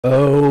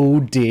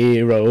Oh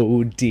dear,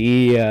 Wilbur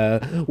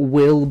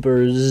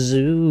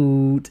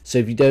Zoot. So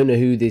if you don't know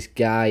who this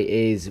guy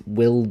is,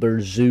 Wilbur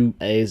Zoot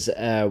is,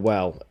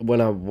 well, what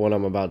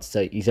I'm about to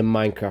say, he's a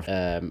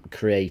Minecraft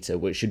creator,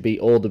 which should be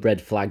all the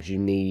red flags you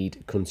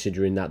need,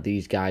 considering that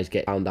these guys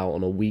get found out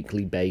on a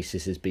weekly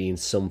basis as being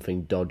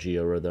something dodgy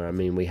or other. I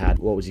mean, we had,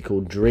 what was he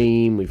called,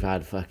 Dream, we've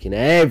had fucking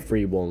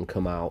everyone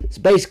come out.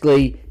 So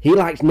basically, he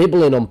likes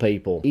nibbling on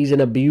people. He's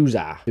an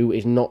abuser who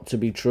is not to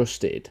be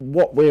trusted.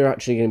 What we're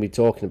actually going to be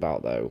talking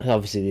about, though,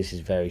 obviously this is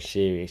very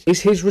serious,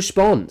 is his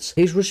response.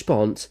 His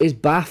response is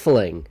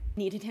baffling.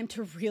 Needed him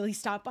to really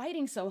stop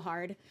biting so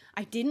hard.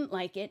 I didn't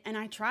like it, and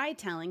I tried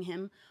telling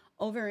him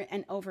over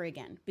and over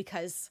again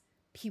because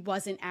he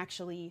wasn't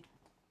actually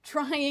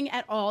trying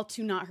at all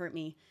to not hurt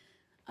me.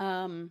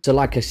 So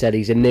like I said,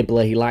 he's a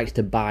nibbler, he likes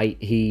to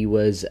bite. He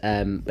was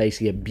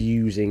basically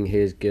abusing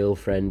his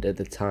girlfriend at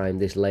the time,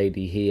 this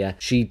lady here.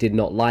 She did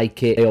not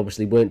like it. They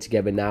obviously weren't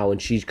together now,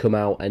 and she's come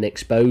out and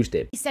exposed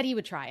him. He said he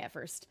would try at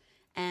first,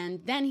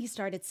 and then he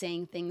started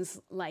saying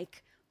things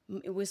like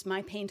it was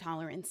my pain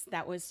tolerance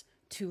that was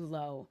too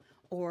low,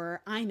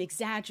 or I'm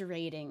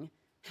exaggerating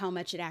how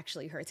much it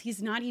actually hurts.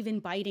 He's not even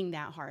biting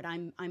that hard.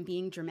 I'm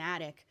being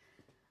dramatic.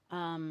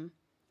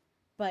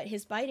 But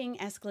his biting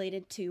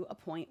escalated to a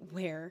point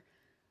where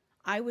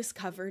I was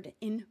covered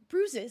in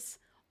bruises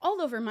all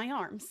over my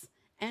arms,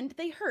 and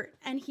they hurt,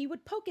 and he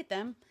would poke at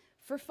them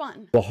for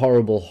fun. A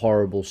horrible,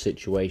 horrible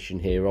situation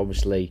here.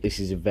 Obviously,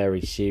 this is a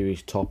very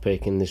serious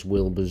topic, and this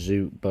Wilbur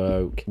Zoot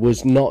bloke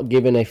was not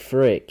given a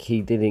frick. He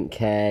didn't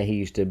care. He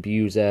used to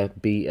abuse her,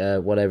 beat her,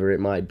 whatever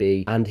it might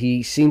be, and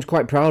he seemed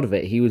quite proud of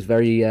it. He was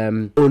very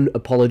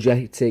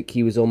unapologetic.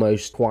 He was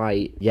almost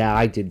quite, yeah,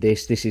 I did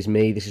this. This is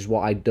me. This is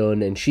what I'd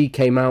done. And she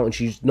came out, and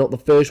she's not the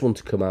first one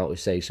to come out to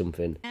say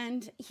something.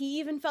 And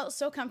he even felt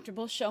so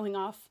comfortable showing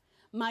off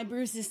my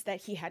bruises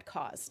that he had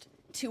caused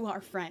to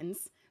our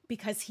friends,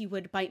 because he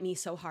would bite me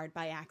so hard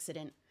by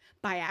accident.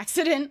 By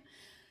accident,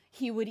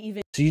 he would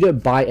even... So you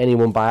don't bite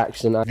anyone by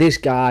accident. This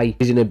guy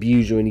is an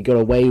abuser and he got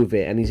away with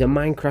it. And he's a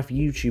Minecraft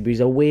YouTuber. He's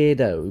a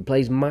weirdo who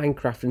plays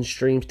Minecraft and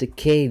streams to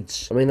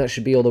kids. I mean, that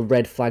should be all the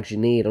red flags you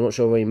need. I'm not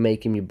sure why you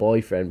make him your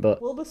boyfriend,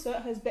 but... Wilbur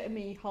Soot has bitten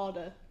me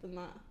harder than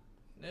that.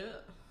 Yeah.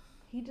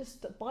 He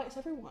just bites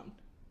everyone.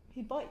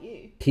 He'd bite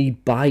you.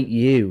 He'd bite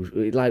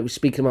you. Like, we're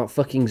speaking about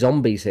fucking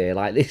zombies here.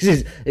 Like,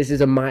 this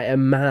is a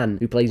man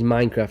who plays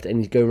Minecraft and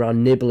he's going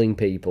around nibbling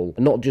people.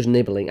 And not just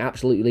nibbling,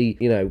 absolutely,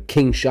 you know,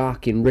 king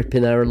sharking,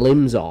 ripping their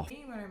limbs off.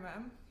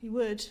 He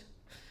would.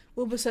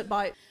 Wilbur Soot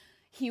bite.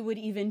 He would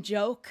even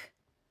joke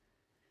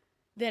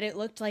that it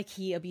looked like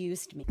he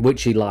abused me.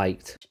 Which he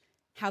liked.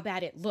 How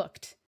bad it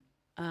looked.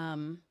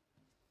 Biting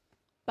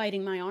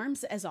my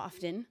arms as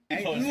often.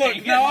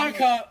 Look, now I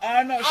can't,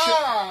 I'm not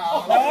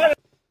sure.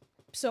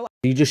 So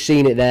You just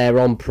seen it there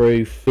on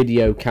proof,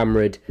 video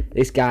cameraed.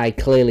 This guy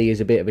clearly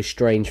is a bit of a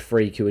strange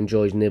freak who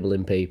enjoys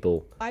nibbling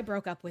people. I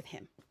broke up with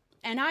him,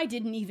 and I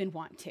didn't even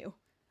want to,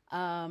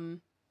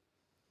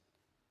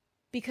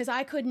 because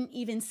I couldn't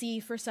even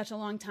see for such a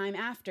long time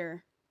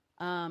after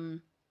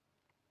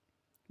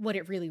what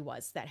it really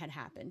was that had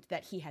happened,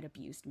 that he had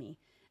abused me.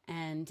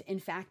 And in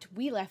fact,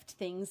 we left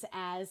things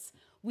as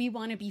we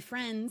want to be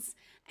friends,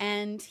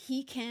 and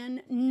he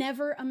can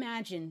never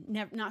imagine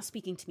not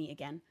speaking to me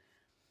again.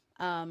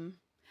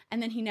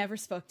 And then he never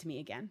spoke to me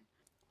again.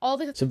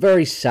 So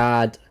very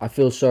sad. I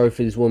feel sorry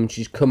for this woman.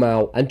 She's come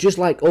out, and just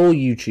like all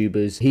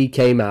YouTubers, he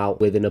came out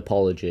with an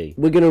apology.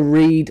 We're going to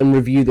read and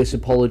review this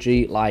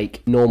apology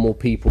like normal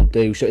people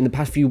do. So in the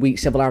past few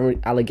weeks, several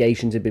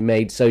allegations have been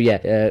made. So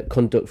yeah,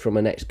 conduct from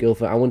an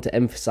ex-girlfriend. I want to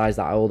emphasize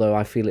that although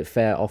I feel it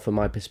fair off of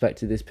my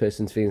perspective, this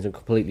person's feelings are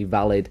completely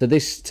valid. So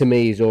this to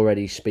me is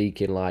already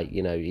speaking like,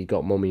 you know, you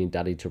got mummy and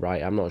daddy to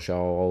write. I'm not sure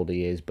how old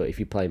he is, but if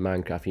you play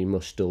Minecraft, you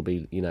must still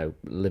be, you know,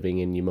 living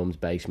in your mum's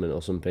basement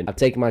or something. I've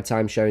taken my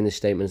time sharing this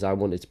statement as I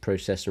wanted to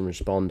process and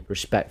respond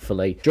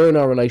respectfully. During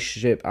our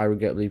relationship, I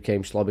regrettably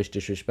became slobbish,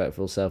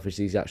 disrespectful, selfish.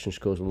 These actions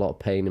caused a lot of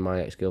pain in my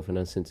ex-girlfriend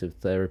and since of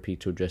therapy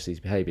to address these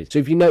behaviours. So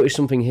if you notice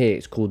something here,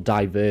 it's called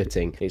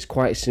diverting. It's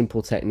quite a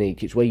simple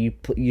technique. It's where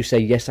you say,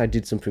 yes, I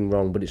did something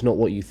wrong, but it's not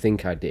what you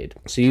think I did.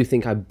 So you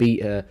think I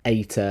beat her,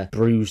 ate her,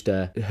 bruised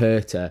her,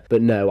 hurt her,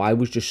 but no, I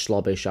was just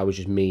slobbish, I was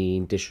just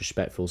mean,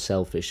 disrespectful,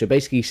 selfish. So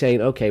basically he's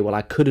saying, okay, well,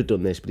 I could have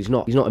done this, but he's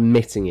not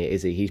admitting it,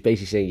 is he? He's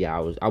basically saying, yeah,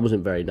 I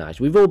wasn't very nice.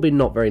 We've all been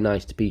not very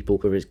nice to people,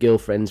 whether it's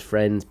girlfriends,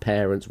 friends,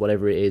 parents,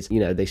 whatever it is. You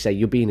know, they say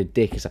you're being a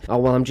dick. It's like, oh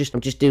well, I'm just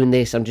doing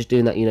this, I'm just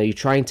doing that. You know, you're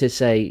trying to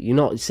say, you're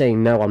not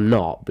saying no, I'm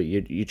not, but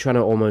you're trying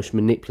to almost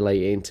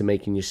manipulate it into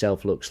making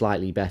yourself look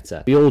slightly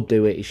better. We all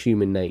do it. It's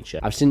human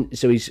nature.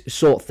 So he's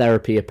sought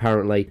therapy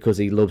apparently because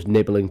he loves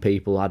nibbling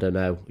people. I don't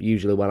know.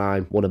 Usually when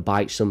I want to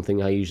bite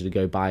something, I usually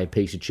go buy a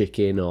piece of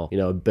chicken or, you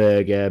know, a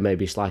burger,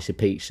 maybe a slice of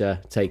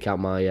pizza, take out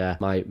my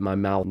my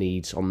mouth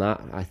needs on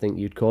that, I think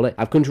you'd call it.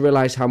 I've come to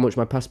realise how much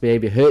my past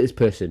behaviour hurt this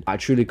person. I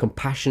truly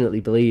compassionately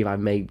believe I've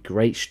made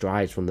great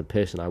strides from the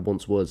person I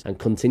once was and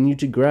continue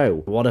to grow.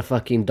 What a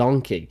fucking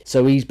donkey.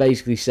 So he's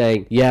basically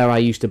saying, yeah, I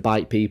used to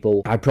bite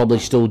people. I probably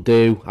still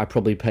do. I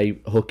probably pay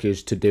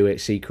hookers to do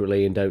it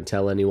secretly and don't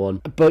tell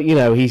anyone. But, you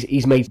know,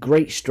 he's made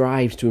great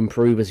strides to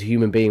improve as a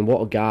human being.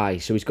 What a guy.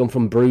 So he's gone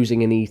from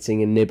bruising and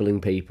eating and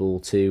nibbling people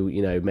to,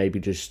 you know, maybe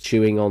just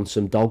chewing on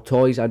some dog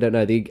toys. I don't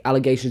know. The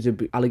allegations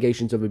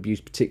of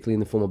abuse, particularly in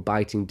the form of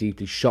biting,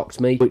 deeply shocked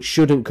me, which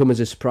shouldn't come as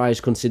a surprise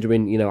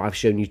considering, you know, I've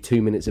shown you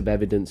 2 minutes of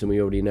evidence and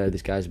we already know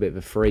this guy's a bit of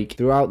a freak.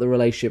 Throughout the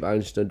relationship, I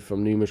understood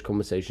from numerous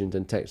conversations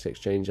and text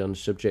exchange on the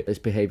subject, this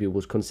behaviour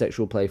was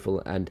consensual,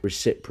 playful, and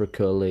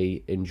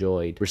reciprocally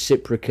enjoyed.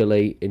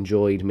 Reciprocally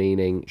enjoyed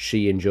meaning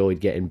she enjoyed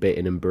getting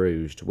bitten and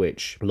bruised,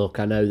 which, look,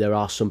 I know there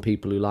are some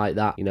people who like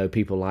that. You know,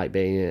 people like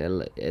being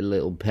a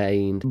little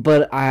pained.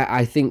 But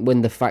I think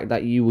when the fact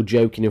that you were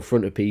joking in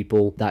front of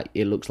people that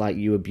it looks like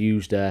you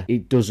abused her,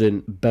 it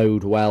doesn't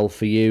bode well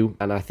for you.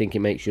 And I think it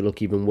makes you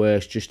look even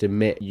worse. Just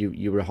admit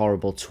you're a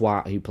horrible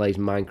twat who plays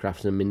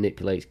Minecraft and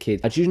manipulates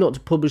kids. I choose not to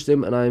publish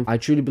them, and I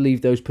truly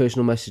believe those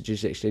personal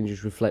messages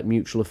exchanges reflect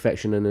mutual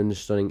affection and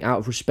understanding. Out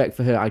of respect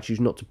for her, I choose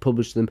not to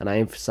publish them, and I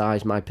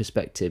emphasize my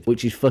perspective,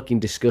 which is fucking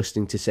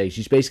disgusting to say.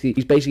 He's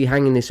basically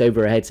hanging this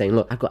over her head saying,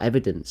 look, I've got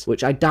evidence,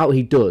 which I doubt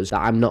he does,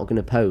 that I'm not going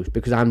to post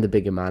because I'm the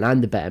bigger man,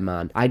 I'm the better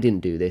man, I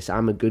didn't do this,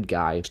 I'm a good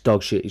guy. It's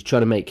dog shit. He's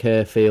trying to make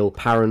her feel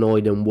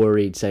paranoid and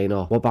worried, saying,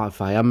 oh, what about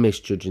if I am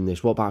misjudging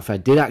this? What about if I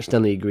did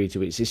accidentally agree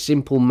to it? It's a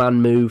simple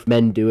man move.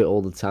 Men do it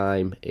all the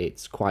time.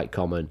 It's quite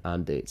common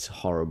and it's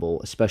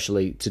horrible,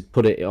 especially to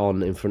put it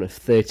on in front of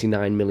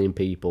 39 million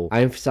people.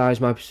 I emphasize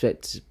my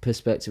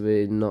perspective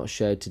is not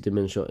shared to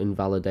diminish or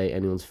invalidate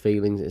anyone's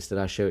feelings. Instead,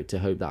 I show it to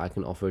hope that I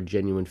can offer a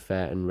genuine,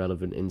 fair and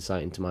relevant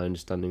insight into my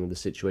understanding of the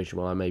situation.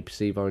 While I may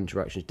perceive our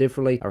interactions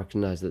differently, I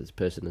recognize that this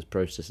person has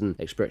processed and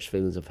expressed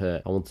feelings of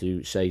hurt. I want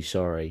to say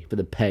sorry for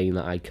the pain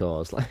that I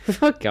caused. Like,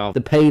 fuck off.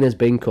 The pain has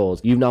been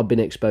caused. You've now been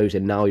exposed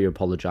and now you're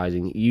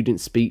apologizing. You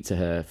didn't speak to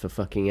her for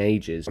fucking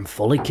ages. I'm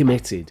fully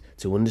committed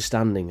to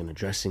understanding and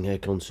addressing her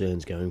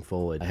concerns going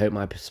forward. I hope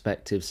my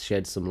perspectives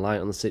shed some light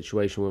on the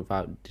situation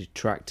without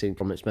detracting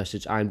from its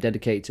message. I am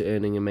dedicated to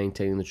earning and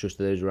maintaining the trust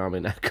of those around me.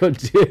 And I could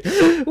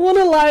do. What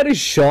a load of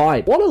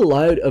shite. What a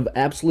load of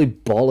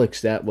absolute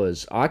bollocks that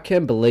was. I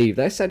can't believe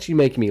that's actually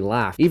making me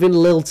laugh. Even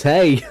Lil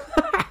Tay.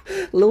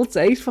 Lil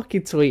Tay's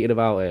fucking tweeting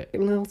about it.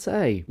 Lil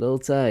Tay,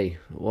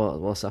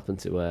 what's happened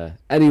to her?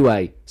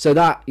 Anyway, so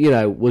that, you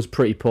know, was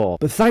pretty poor.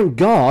 But thank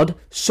God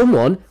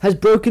someone has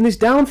broken this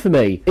down for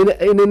me in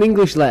an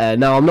English letter.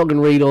 Now, I'm not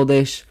going to read all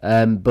this,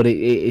 but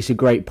it's a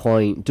great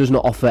point. Does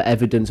not offer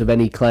evidence of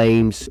any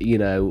claims. You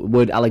know,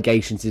 word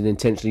allegations is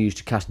intentionally used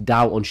to cast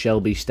doubt on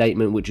Shelby's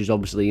statement, which is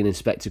obviously in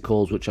Inspector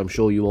Calls, which I'm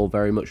sure you all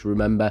very much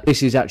remember.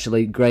 This is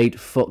actually great.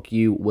 Fuck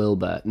you,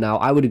 Wilbur. Now,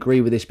 I would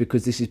agree with this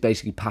because this is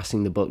basically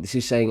passing the buck. This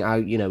is saying,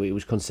 you know, it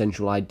was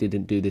consensual. I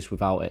didn't do this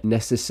without it.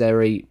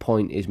 Necessary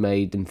point is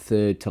made in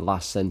third to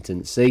last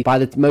sentence. See,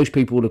 most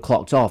people would have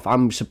clocked off.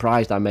 I'm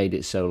surprised I made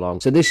it so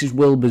long. So this is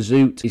Wilbur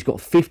Soot. He's got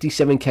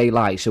 57k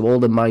likes, so all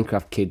the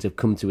Minecraft kids have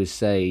come to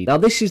his aid. Now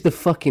this is the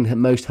fucking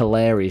most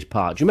hilarious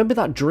part. Do you remember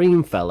that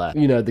Dream fella?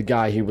 You know, the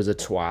guy who was a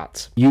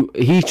twat.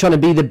 He's trying to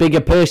be the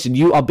bigger person.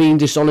 You are being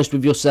dishonest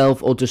with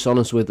yourself or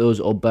dishonest with us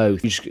or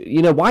both.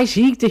 You know, why is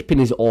he dipping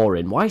his oar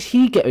in? Why is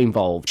he getting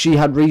involved? She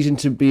had reason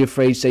to be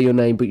afraid to say your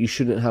name, but you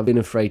shouldn't have been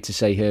afraid to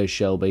say hers,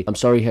 Shelby. I'm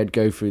sorry you had to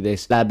go through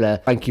this. Blah, blah.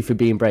 Thank you for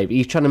being brave.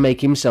 He's trying to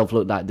make himself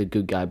look like the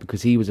good guy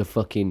because he was a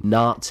fucking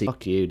Nazi.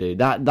 Fuck you, dude.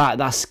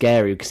 That's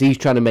scary because Dream's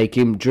trying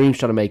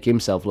to make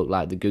himself look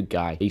like the good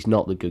guy. He's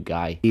not the good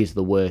guy. He is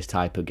the worst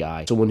type of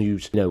guy. Someone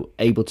who's, you know,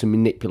 able to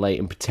manipulate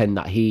and pretend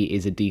that he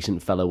is a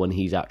decent fellow when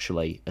he's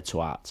actually a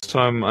twat. Last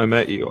time I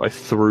met you, I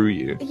threw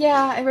you.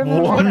 Yeah, I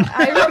remember.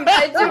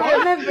 I do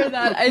remember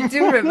that. I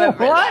do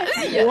remember that.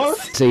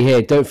 Yes. See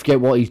here, don't forget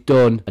what he's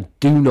done, and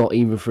do not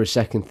even for a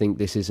second think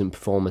this isn't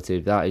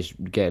performative. That is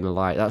getting a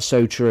like. That's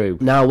so true.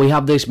 Now we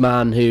have this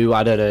man who,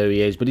 I don't know who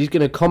he is, but he's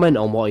going to comment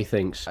on what he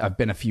thinks. I've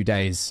been a few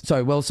days.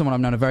 So, Will's someone I've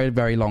known a very,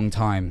 very long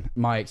time.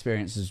 My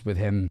experiences with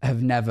him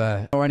have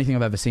never, or anything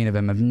I've ever seen of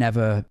him, have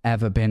never,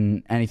 ever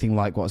been anything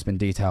like what's been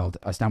detailed.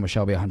 I stand with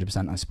Shelby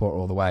 100%. I support her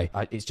all the way.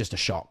 It's just a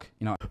shock,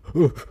 you know.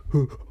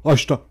 I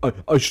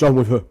stand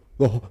with her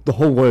the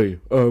whole way.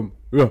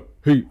 Yeah.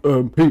 He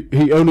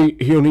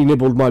only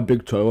nibbled my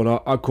big toe, and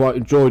I quite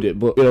enjoyed it.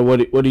 But you know,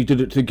 when he did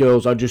it to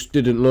girls, I just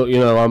didn't look. You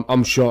know,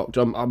 I'm shocked.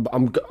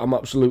 I'm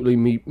absolutely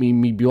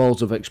me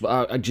balls of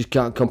I just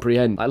can't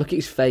comprehend. Like, look at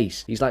his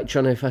face. He's like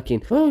trying to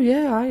fucking. Oh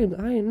yeah, I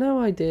had no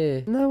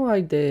idea.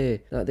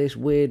 That this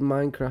weird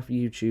Minecraft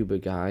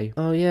YouTuber guy.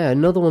 Oh yeah,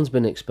 another one's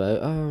been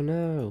exposed. Oh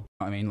no.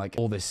 I mean, like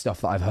all this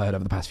stuff that I've heard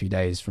over the past few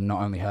days from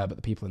not only her but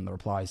the people in the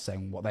replies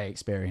saying what they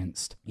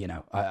experienced. You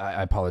know,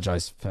 I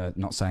apologize for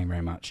not saying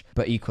very much,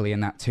 but equally in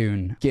that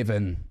tune,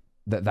 given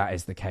that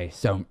is the case,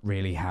 don't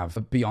really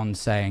have beyond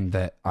saying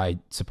that I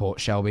support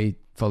Shelby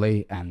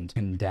fully and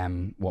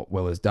condemn what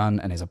Will has done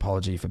and his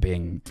apology for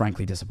being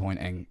frankly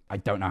disappointing. I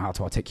don't know how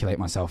to articulate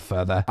myself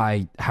further.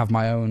 I have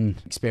my own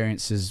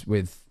experiences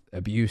with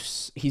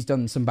abuse. He's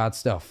done some bad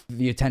stuff.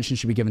 The attention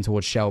should be given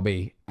towards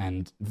Shelby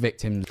and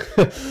victims.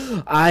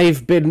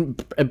 I've been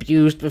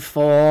abused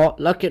before.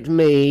 Look at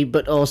me,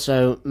 but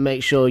also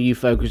make sure you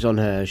focus on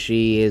her.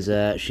 She's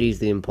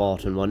the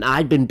important one.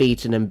 I've been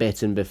beaten and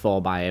bitten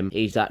before by him.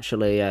 He's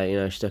actually,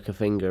 stuck a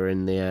finger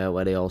in the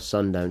where the old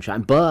sun don't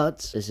shine.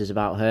 But this is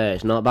about her.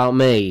 It's not about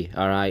me.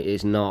 All right,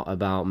 it's not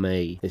about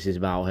me. This is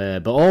about her.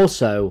 But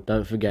also,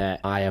 don't forget,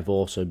 I have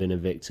also been a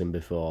victim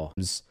before.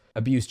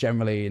 Abuse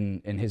generally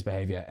in his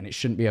behaviour, and it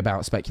shouldn't be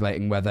about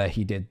speculating whether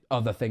he did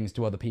other things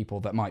to other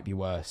people that might be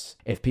worse.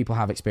 If people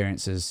have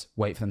experiences,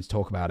 wait for them to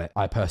talk about it.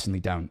 I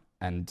personally don't.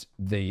 And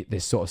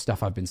this sort of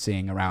stuff I've been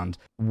seeing around,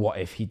 what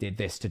if he did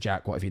this to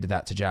Jack, what if he did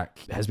that to Jack,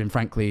 has been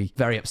frankly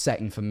very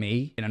upsetting for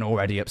me in an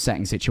already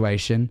upsetting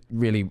situation.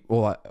 Really,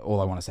 all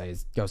I want to say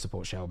is go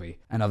support Shelby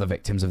and other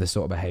victims of this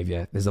sort of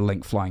behaviour. There's a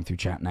link flying through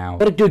chat now.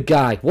 What a good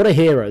guy. What a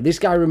hero. This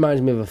guy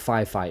reminds me of a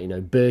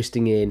firefighter,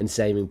 bursting in and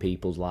saving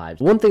people's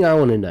lives. One thing I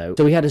want to know,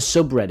 so he had a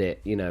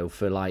subreddit,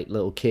 for like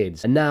little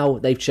kids, and now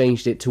they've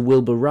changed it to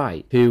Wilbur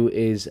Wright, who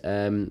is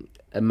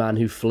a man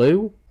who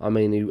flew. I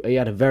mean, he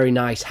had a very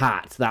nice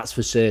hat, that's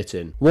for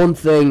certain. One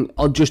thing,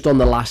 just on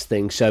the last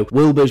thing, so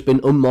Wilbur's been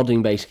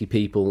unmodding basically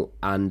people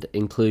and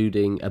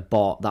including a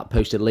bot that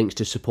posted links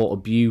to support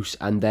abuse,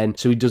 and then,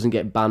 so he doesn't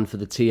get banned for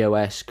the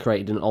TOS,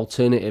 created an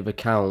alternative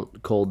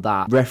account called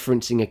that,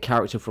 referencing a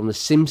character from The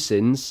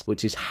Simpsons,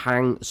 which is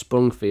Hank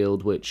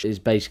Sprungfield, which is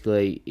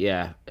basically,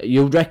 yeah,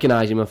 you'll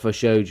recognise him if I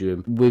showed you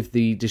him, with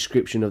the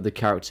description of the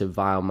character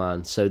Vile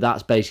Man. So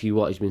that's basically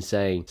what he's been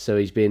saying. So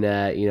he's been,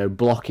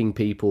 blocking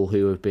people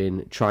who have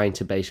been trying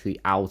to basically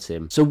out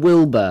him. So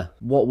Wilbur,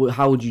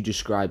 how would you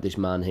describe this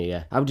man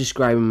here? I would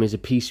describe him as a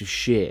piece of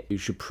shit who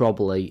should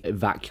probably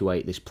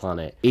evacuate this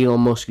planet.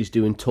 Elon Musk is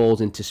doing tours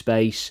into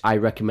space. I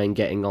recommend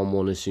getting on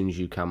one as soon as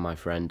you can, my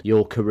friend.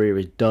 Your career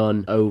is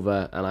done,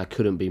 over, and I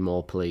couldn't be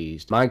more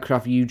pleased.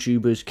 Minecraft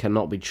YouTubers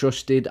cannot be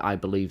trusted. I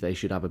believe they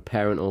should have a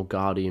parent or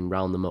guardian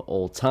around them at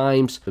all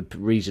times. For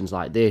reasons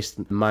like this,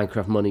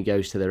 Minecraft money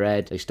goes to their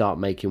head. They start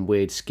making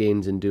weird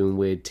skins and doing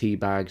weird tea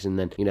bags, and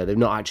then, they've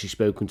not actually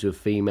spoken to a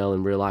female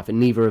in real life, and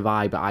neither have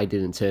I, but I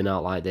didn't turn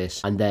out like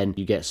this. And then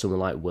you get someone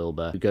like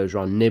Wilbur, who goes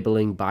around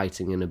nibbling,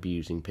 biting, and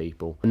abusing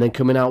people, and then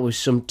coming out with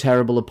some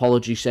terrible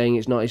apology saying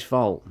it's not his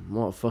fault.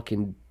 What a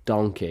fucking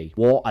donkey.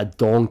 What a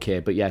donkey.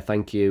 But yeah,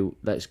 thank you.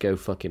 Let's go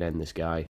fucking end this guy.